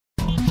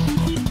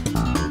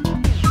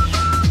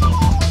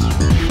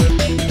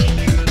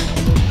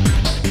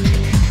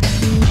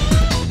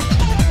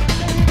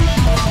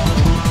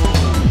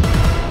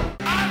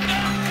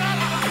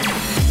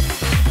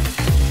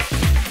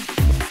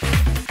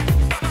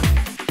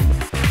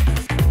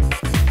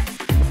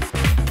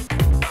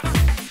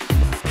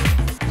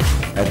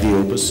the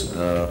Opus.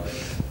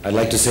 I'd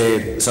like to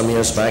say some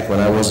years back when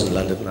I was in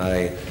London,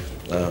 I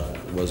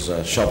was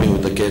shopping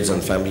with the kids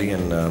and family,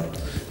 and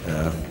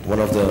one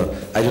of the,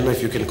 I don't know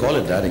if you can call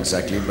it that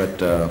exactly, but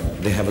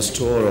they have a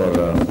store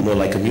or more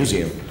like a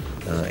museum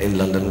in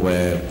London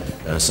where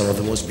some of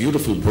the most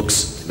beautiful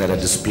books that are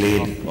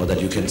displayed or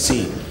that you can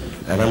see.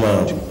 And I'm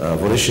a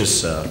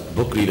voracious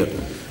book reader,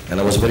 and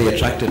I was very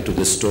attracted to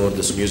this store,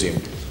 this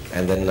museum.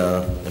 And then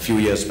a few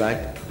years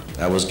back,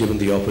 I was given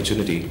the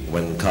opportunity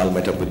when Carl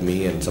met up with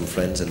me and some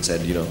friends and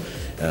said, you know,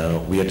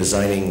 we are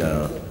designing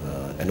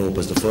an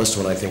opus. The first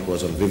one I think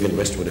was on Vivian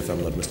Westwood, if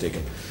I'm not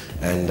mistaken.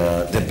 And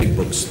they're big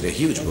books, they're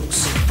huge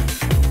books.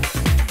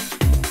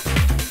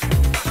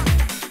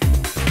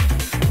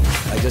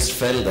 I just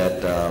felt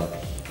that,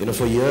 you know,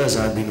 for years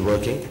I've been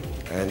working,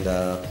 and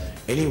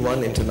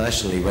anyone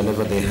internationally,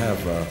 whenever they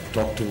have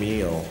talked to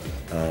me or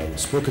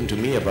spoken to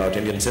me about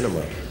Indian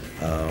cinema,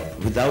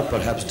 without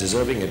perhaps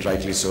deserving it,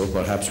 rightly so,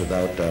 perhaps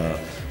without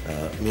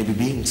maybe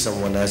being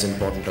someone as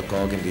important a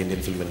cog in the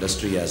Indian film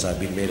industry as I've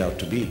been made out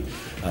to be,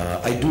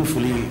 I do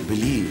fully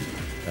believe,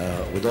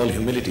 with all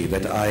humility,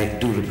 that I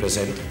do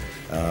represent,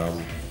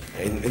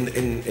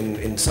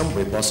 in some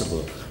way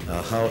possible,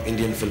 how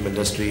Indian film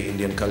industry,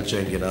 Indian culture,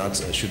 Indian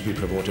arts should be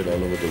promoted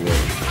all over the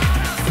world.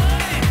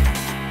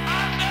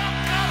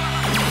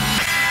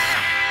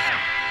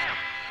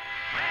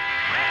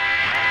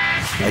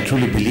 I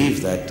truly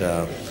believe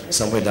that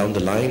somewhere down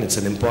the line it's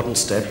an important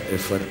step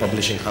if a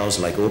publishing house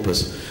like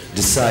Opus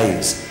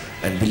decides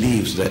and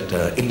believes that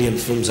Indian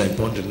films are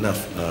important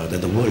enough that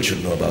the world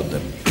should know about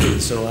them.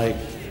 So I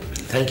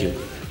thank you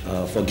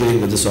for giving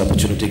me this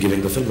opportunity,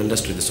 giving the film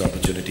industry this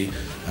opportunity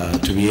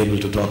to be able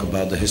to talk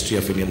about the history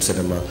of Indian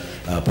cinema,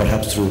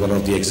 perhaps through one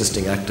of the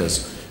existing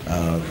actors,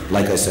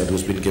 like I said,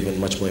 who's been given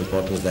much more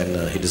importance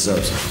than he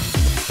deserves.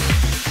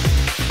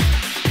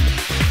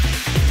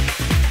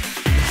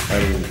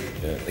 I'm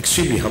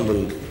extremely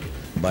humbled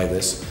by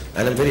this,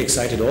 and I'm very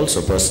excited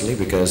also personally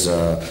because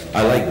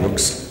I like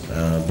books.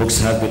 Books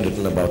have been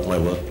written about my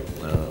work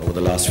over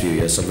the last few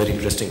years, some very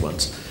interesting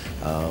ones.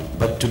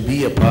 But to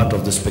be a part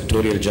of this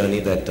pictorial journey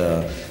that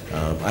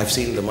I've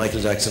seen the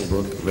Michael Jackson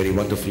book, very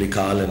wonderfully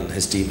Carl and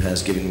his team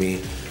has given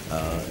me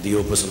the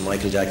opus on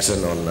Michael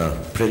Jackson, on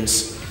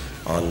Prince,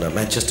 on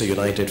Manchester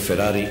United,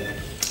 Ferrari,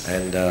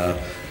 and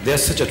they're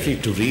such a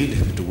treat to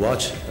read, to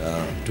watch,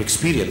 to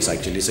experience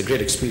actually. It's a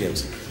great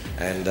experience.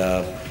 And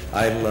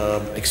I'm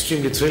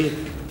extremely thrilled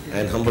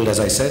and humbled, as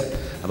I said,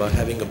 about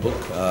having a book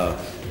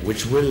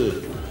which will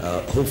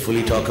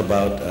hopefully talk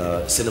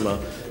about cinema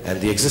and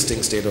the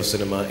existing state of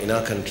cinema in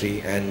our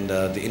country and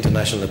the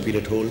international appeal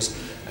it holds.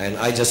 And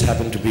I just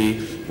happen to be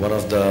one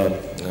of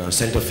the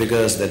center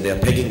figures that they are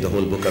pegging the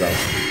whole book around.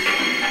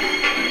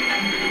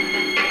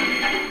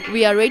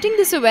 We are rating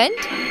this event